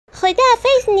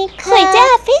خداحافظ نیکا.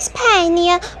 خداحافظ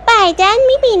پرنیا، بعداً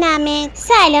میبینمت.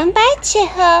 سلام بچه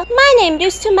ها. من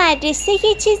امروز تو مدرسه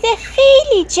یه چیز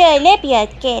خیلی جالب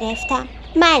یاد گرفتم.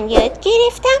 من یاد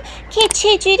گرفتم که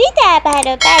چجوری در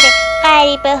برابر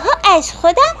غریبه ها از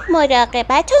خودم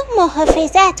مراقبت و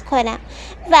محافظت کنم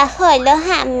و حالا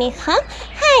هم میخوام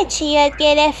هرچی یاد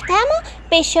گرفتم و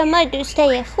به شما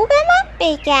دوستای خوبم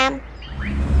بگم.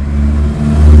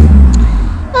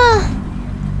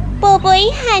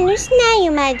 بابایی هنوز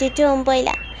نیومده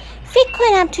دنبالم. فکر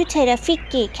کنم تو ترافیک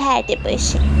گیر کرده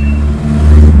باشه.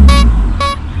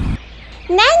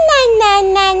 نه نه نه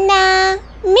نه نه،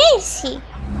 مرسی.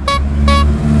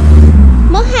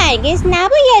 ما هرگز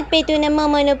نباید بدون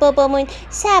مامان و بابامون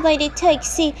سوار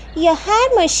تاکسی یا هر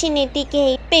ماشین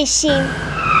دیگه بشیم.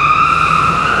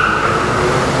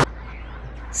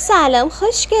 سلام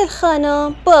خوشگل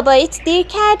خانم، بابایت دیر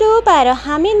کرده و برا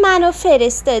همین منو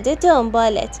فرستاده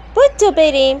دنبالت. بودو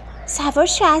بریم. سوار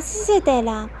شو عزیز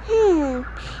دلم.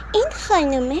 این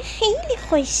خانومه خیلی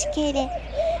خوشگله،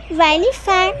 ولی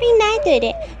فرقی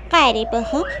نداره. غریبه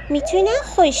ها میتونن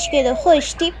خوشگل و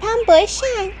خوشتیپ هم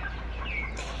باشن.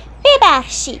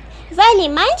 ببخشید ولی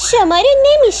من شما رو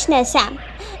نمیشناسم.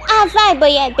 اول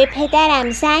باید به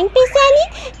پدرم زنگ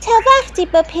بزنید تا وقتی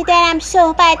با پدرم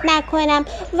صحبت نکنم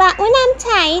و اونم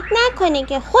تایید نکنه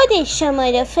که خودش شما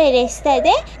رو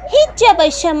فرستاده هیچ جا با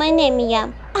شما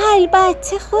نمیام.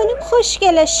 البته خانم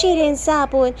خوشگل شیرین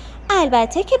زبون،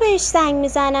 البته که بهش زنگ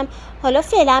میزنم. حالا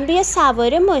فعلا بیا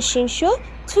سوار ماشین شو،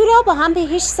 تو را با هم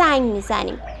بهش زنگ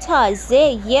میزنیم.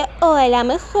 تازه یه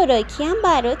عالم خوراکی هم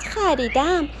برات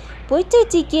خریدم. بودو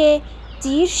دیگه،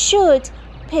 دیر شد.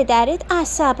 پدرت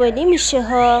عصبانی میشه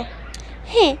ها.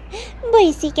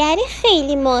 بازیگر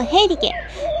خیلی ماهریه،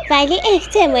 ولی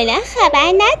احتمالا خبر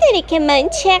نداره که من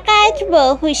چقدر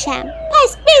باهوشم.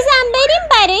 پس بزن بریم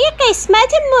برای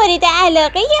قسمت مورد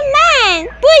علاقه من.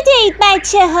 بودید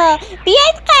بچه ها،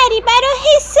 بیاید غریبه رو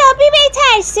حسابی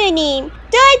بترسونیم.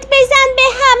 داد بزن به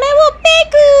همه و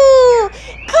بگو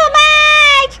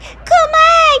کمک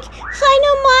کمک،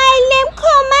 خانم معلم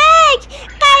کمک،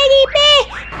 غریبه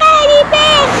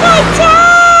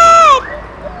خطر.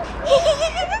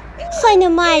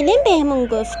 خانم معلم بهمون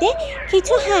گفته که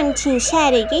تو همچین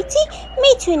شرایطی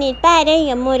میتونید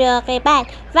برای مراقبت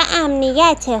و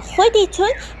امنیت خودتون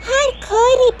هر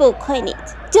کاری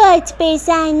بکنید. داد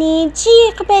بزنید،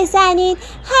 جیغ بزنید،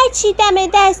 هرچی دم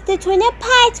دستتونه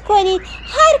پرت کنید،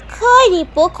 هر کاری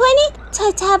بکنید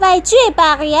تا توجه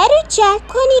بقیه رو جلب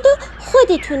کنید و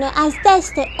خودتون رو از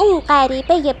دست اون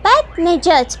غریبه بد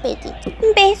نجات بدید.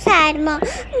 بفرما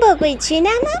بابا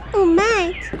جونم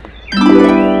اومد.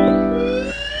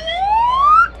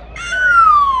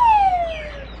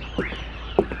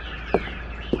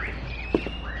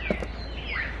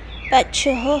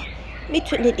 بچه ها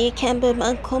میتونید یکم به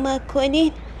من کمک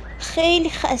کنید؟ خیلی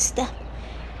خستم.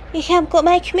 یکم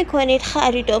کمک میکنید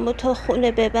خریدامو تا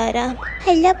خونه ببرم؟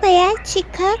 حالا باید چی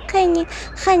کار کنیم؟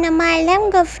 خانم معلم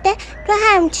گفته تو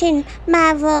همچین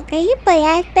مواقعی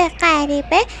باید به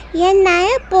غریبه یه نه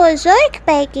بزرگ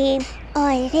بگیم.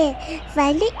 آره،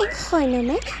 ولی این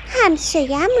خانومه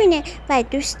همسایه‌مونه و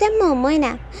دوست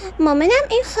مامانم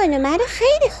این خانومه رو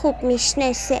خیلی خوب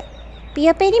میشناسه.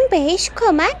 بیا بریم بهش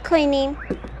کمک کنیم.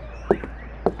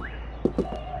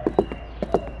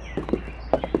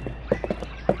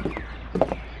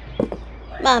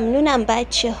 ممنونم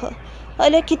بچه ها.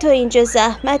 حالا که تا اینجا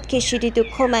زحمت کشیدید و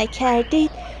کمک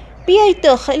کردید، بیایید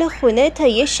داخل خونه تا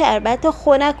یه شربت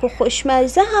خنک و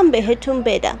خوشمزه هم بهتون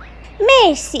بدم.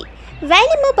 مرسی،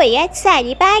 ولی ما باید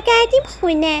سریع برگردیم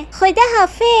خونه. خدا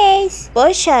حافظ.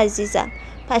 باشه عزیزم،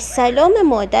 پس سلام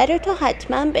مادرتو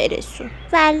حتما برسون.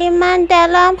 ولی من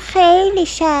دلم خیلی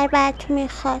شربت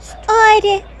میخواست.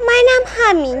 آره منم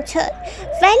همینطور،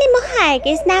 ولی ما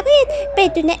هرگز نباید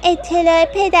بدون اطلاع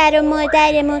پدر و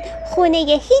مادرمون خونه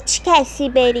هیچ کسی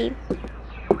بریم.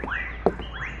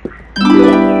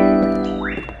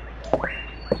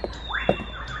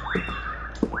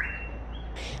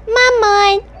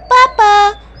 مامان،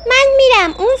 بابا، من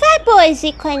میرم اونور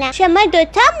بازی کنم. شما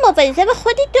دوتا مواظب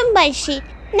خودتون باشید.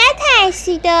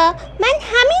 نترسیدا، من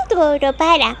همین دور رو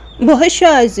برم. باشه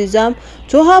عزیزم،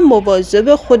 تو هم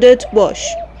مواظب خودت باش.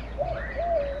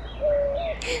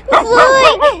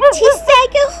 وای، چه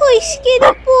سگ خوشگل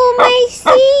و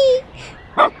بامزه‌ای.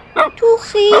 تو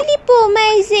خیلی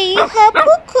بامزه‌ای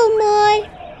حبو کمال.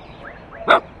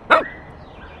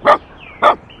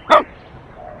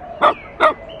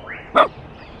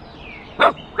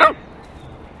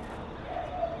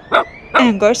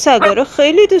 انگار سگا رو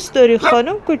خیلی دوست داری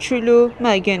خانم کوچولو،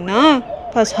 مگه نه؟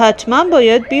 پس حتما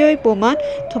باید بیای با من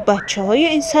تا بچه های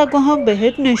این سگا هم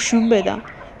بهت نشون بدم.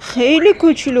 خیلی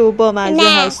کوچولو و بامزه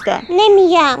هستن.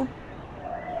 نمیام.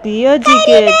 بیا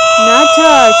دیگه،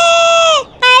 نترس.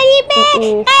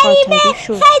 غریبه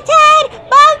خطر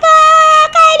بابا،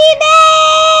 غریبه.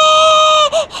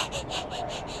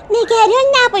 نگران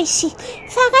نباشید،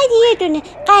 فقط یه دونه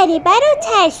غریبه رو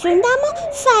ترسوندم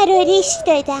و فراریش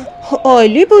دادم.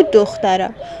 عالی بود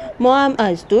دخترم، ما هم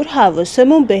از دور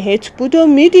حواسمون بهت بود و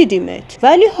میدیدیمت.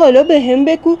 ولی حالا به هم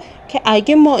بگو که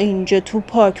اگه ما اینجا تو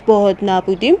پارک باهات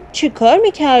نبودیم چی کار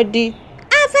میکردی؟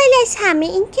 اول از همه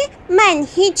این که من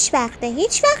هیچ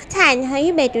وقت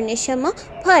تنهایی بدون شما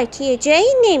پارکی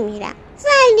جایی نمیرم.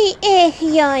 ولی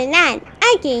احیانا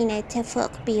اگه این اتفاق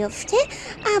بیفته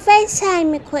اول سعی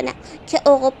میکنم که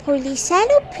آقا پلیس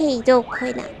رو پیدا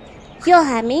کنم، یا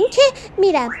همین که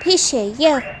میرم پیش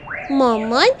یه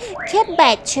مامان که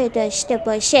بچه داشته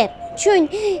باشه، چون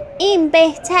این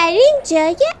بهترین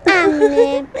جای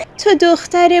امنه. تو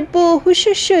دختر باهوش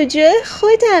و شجاع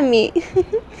خودمی.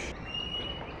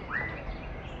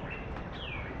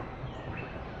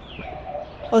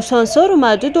 آسانسور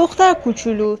اومده دختر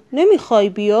کوچولو، نمیخوای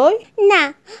بیای؟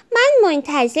 نه، من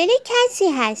منتظر کسی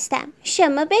هستم،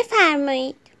 شما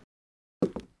بفرمایید.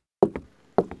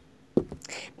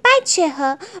 بچه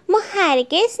ها، ما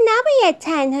هرگز نباید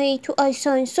تنهایی تو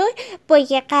آسانسور با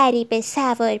یه غریبه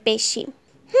سوار بشیم.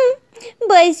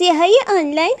 بازی های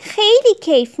آنلاین خیلی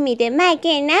کیف میده،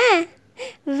 مگه نه؟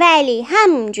 ولی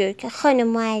همونجور که خانم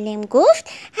معلم گفت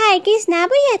هرگز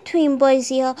نباید تو این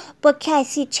بازی ها با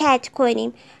کسی چت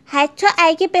کنیم، حتی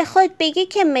اگه بخواد بگه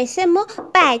که مثل ما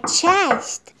بچه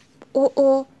است.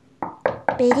 او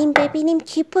بریم ببینیم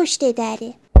کی پشت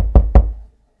دره.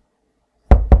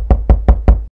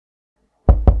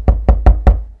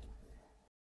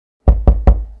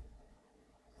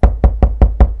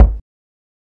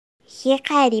 یه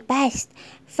غریبه است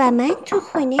و من تو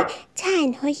خونه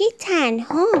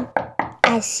تنهام.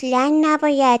 اصلا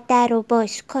نباید در رو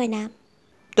باز کنم.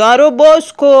 در رو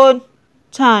باز کن.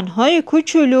 تنهای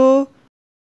کوچولو.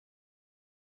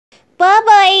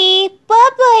 بابایی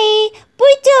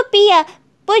بودو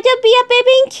بیا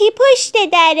ببین کی پشت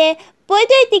دره.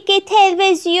 بودو دیگه،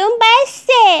 تلویزیون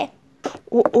بسته.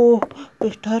 او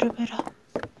بهتره برم.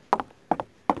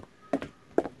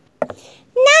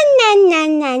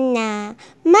 نه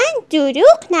من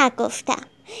دروغ نگفتم.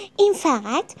 این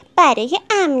فقط برای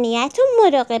امنیت و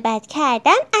مراقبت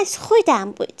کردن از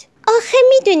خودم بود. آخه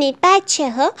میدونید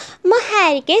بچه ها، ما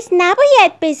هرگز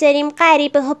نباید بذاریم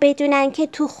غریبه ها بدونن که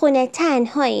تو خونه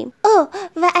تنهاییم.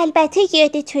 و البته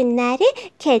یادتون نره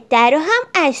که در رو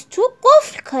هم از تو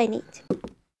قفل کنید.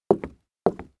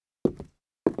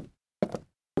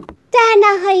 در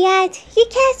نهایت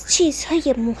یکی از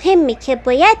چیزهای مهمی که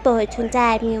باید باهاتون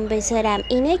در میون بذارم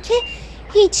اینه که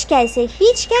هیچ کس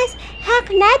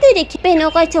حق نداره که به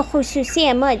نقاط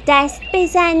خصوصی ما دست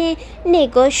بزنه،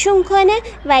 نگاهشون کنه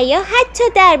و یا حتی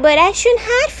درباره‌شون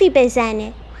حرفی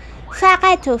بزنه.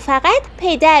 فقط و فقط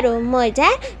پدر و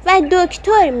مادر و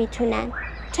دکتر میتونن،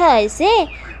 تازه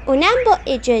اونم با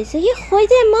اجازه خود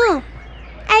ما.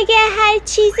 اگر هر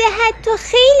چیز حتی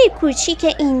خیلی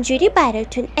کوچیک اینجوری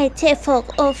براتون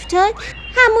اتفاق افتاد،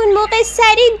 همون موقع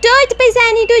سریع داد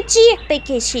بزنید و جیغ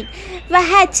بکشید و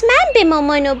حتما به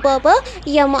مامان و بابا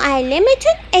یا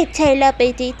معلمتون اطلاع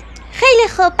بدید. خیلی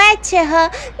خوب بچه ها،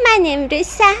 من امروز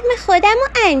سهم خودم رو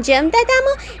انجام دادم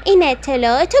و این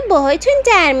اطلاعات رو باهاتون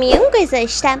در میون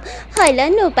گذاشتم. حالا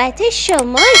نوبت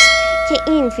شماست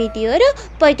که این ویدیو رو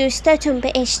با دوستاتون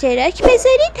به اشتراک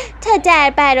بذارید تا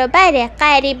در برابر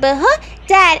غریبه ها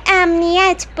در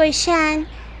امنیت باشن.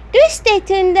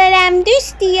 دوستتون دارم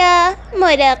دوستیا،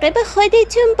 مراقب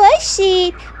خودتون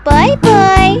باشید. بای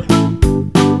بای.